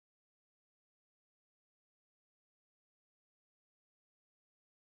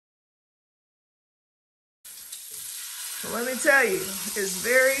Let me tell you, it's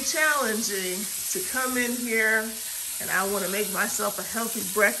very challenging to come in here and I want to make myself a healthy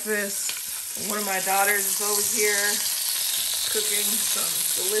breakfast. One of my daughters is over here cooking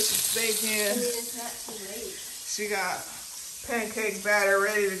some delicious bacon. I mean, it's not too late. She got pancake batter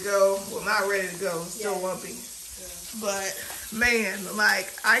ready to go. Well, not ready to go, still lumpy. Yeah. But man, like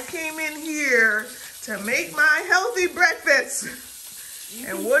I came in here to make my healthy breakfast.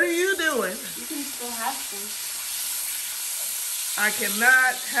 And what are you doing? You can still have some. I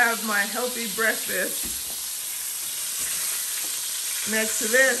cannot have my healthy breakfast next to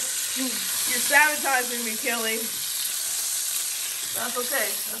this. You're sabotaging me, Kelly. That's okay.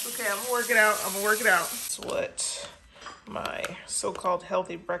 That's okay. I'm gonna work it out. I'm gonna work it out. That's what my so-called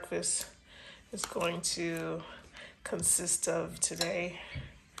healthy breakfast is going to consist of today.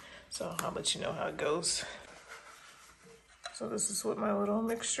 So I'll let you know how it goes. So this is what my little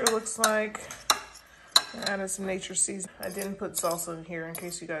mixture looks like. I added some nature seasoning. I didn't put salsa in here in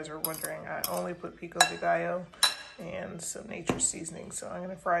case you guys are wondering. I only put pico de gallo and some nature seasoning. So I'm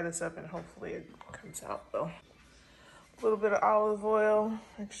gonna fry this up and hopefully it comes out well. A little bit of olive oil,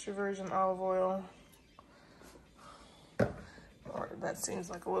 extra virgin olive oil. Or that seems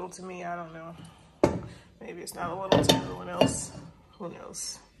like a little to me, I don't know. Maybe it's not a little to everyone else. Who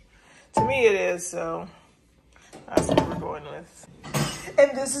knows? To me it is, so that's what we're going with.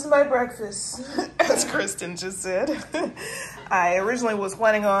 And this is my breakfast, as Kristen just said. I originally was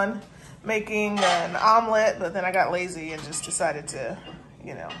planning on making an omelet, but then I got lazy and just decided to,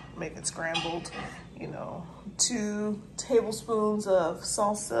 you know, make it scrambled. You know, 2 tablespoons of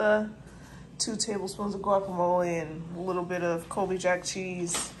salsa, 2 tablespoons of guacamole, and a little bit of Colby Jack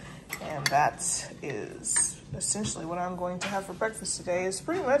cheese. And that is essentially what I'm going to have for breakfast today. It's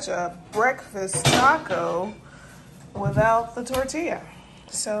pretty much a breakfast taco without the tortilla.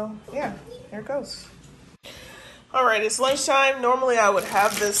 So yeah, here it goes. All right, it's lunchtime. Normally I would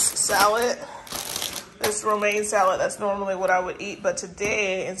have this salad, this romaine salad. That's normally what I would eat, but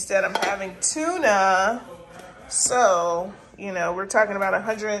today instead I'm having tuna. So, you know, we're talking about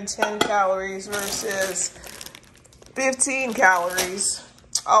 110 calories versus 15 calories.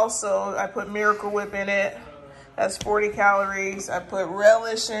 Also, I put Miracle Whip in it. That's 40 calories. I put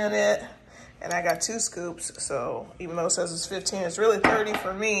relish in it. And I got 2 scoops, so even though it says it's 15, it's really 30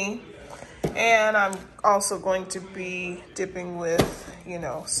 for me. And I'm also going to be dipping with, you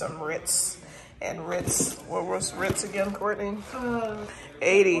know, some Ritz. And Ritz, what was Ritz again, Courtney?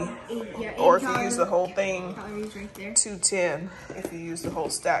 80. Yeah, or if you use the whole thing, right there. 210 if you use the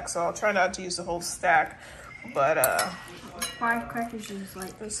whole stack. So I'll try not to use the whole stack, but 5 crackers is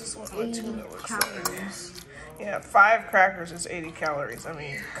like this is what my tuna looks calories. like. Yeah, 5 crackers is 80 calories. I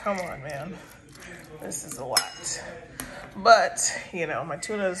mean, come on, man. This is a lot. But, you know, my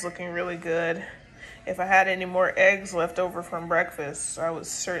tuna is looking really good. If I had any more eggs left over from breakfast, I would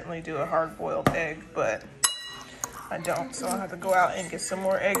certainly do a hard-boiled egg, but I don't. So I'll have to go out and get some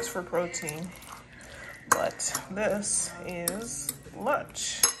more eggs for protein. But this is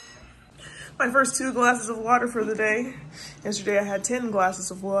lunch. My first 2 glasses of water for the day. Yesterday I had 10 glasses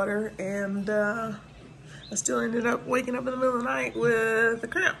of water, and I still ended up waking up in the middle of the night with a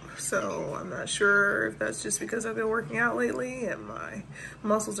cramp. So I'm not sure if that's just because I've been working out lately and my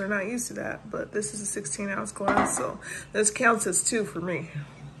muscles are not used to that. But this is a 16-ounce glass, so this counts as 2 for me.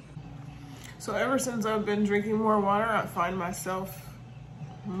 So ever since I've been drinking more water, I find myself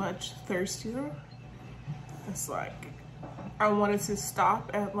much thirstier. It's like I wanted to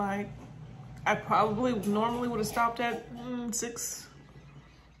stop at like, I probably normally would have stopped at 6.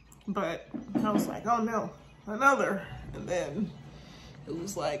 But I was like, oh no, another. And then it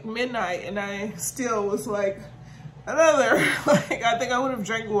was like midnight and I still was like, another. Like, I think I would have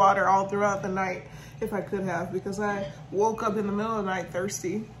drank water all throughout the night if I could have, because I woke up in the middle of the night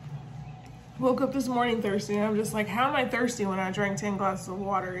thirsty. Woke up this morning thirsty, and I'm just like, how am I thirsty when I drank 10 glasses of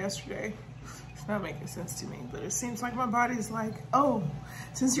water yesterday? It's not making sense to me, but it seems like my body's like, oh,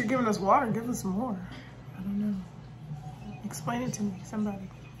 since you're giving us water, give us some more. I don't know. Explain it to me, somebody.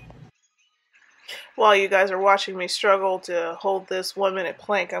 While you guys are watching me struggle to hold this 1-minute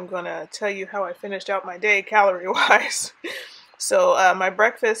plank, I'm going to tell you how I finished out my day calorie-wise. So my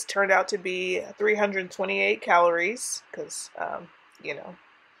breakfast turned out to be 328 calories because, you know,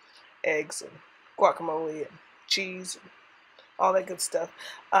 eggs and guacamole and cheese and all that good stuff.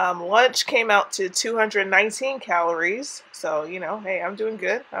 Lunch came out to 219 calories. So, you know, hey, I'm doing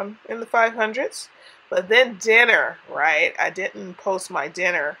good. I'm in the 500s. But then dinner, right? I didn't post my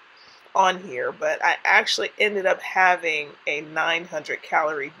dinner on here, but I actually ended up having a 900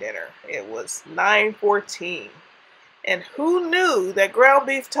 calorie dinner. It was 914. And who knew that ground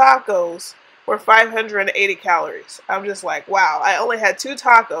beef tacos were 580 calories. I'm just like, wow, I only had 2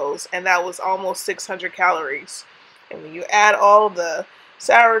 tacos and that was almost 600 calories. And when you add all the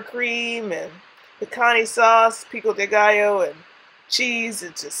sour cream and picante sauce, pico de gallo, and cheese,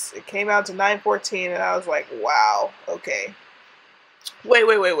 it came out to 914, and I was like, wow, okay.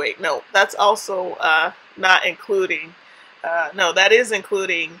 Wait. No, that's also not including, no, that is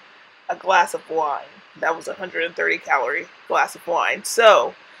including a glass of wine. That was 130 calorie glass of wine.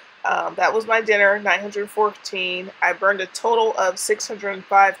 So that was my dinner, 914. I burned a total of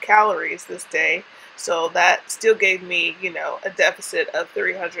 605 calories this day. So that still gave me, you know, a deficit of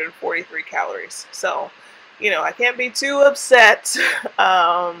 343 calories. So, you know, I can't be too upset.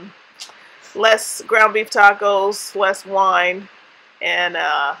 Less ground beef tacos, less wine, and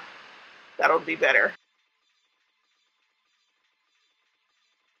that'll be better.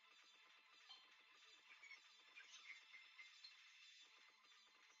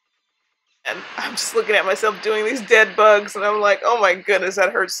 And I'm just looking at myself doing these dead bugs, and I'm like, oh my goodness,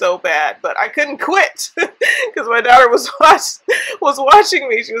 that hurts so bad. But I couldn't quit because my daughter was watching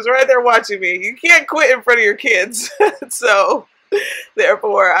me. She was right there watching me. You can't quit in front of your kids. So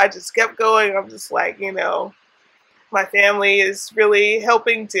therefore, I just kept going. I'm just like, you know, my family is really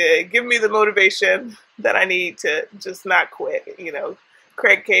helping to give me the motivation that I need to just not quit. You know,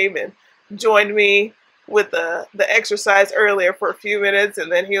 Craig came and joined me with the exercise earlier for a few minutes,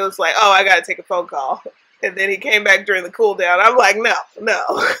 and then he was like, oh, I gotta take a phone call. And then he came back during the cool down. I'm like, no,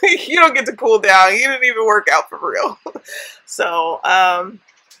 you don't get to cool down. You didn't even work out for real. So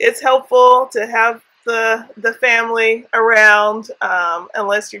it's helpful to have the family around,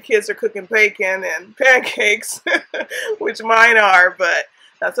 unless your kids are cooking bacon and pancakes, which mine are, but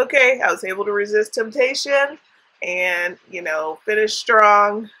that's okay. I was able to resist temptation and, you know, finish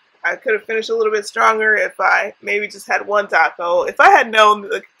strong. I could have finished a little bit stronger if I maybe just had 1 taco. If I had known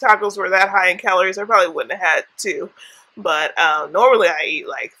the tacos were that high in calories, I probably wouldn't have had 2. But normally I eat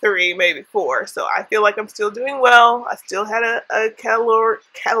like 3, maybe 4. So I feel like I'm still doing well. I still had a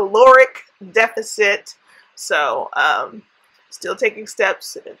caloric deficit. So still taking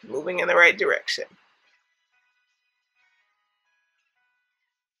steps and moving in the right direction.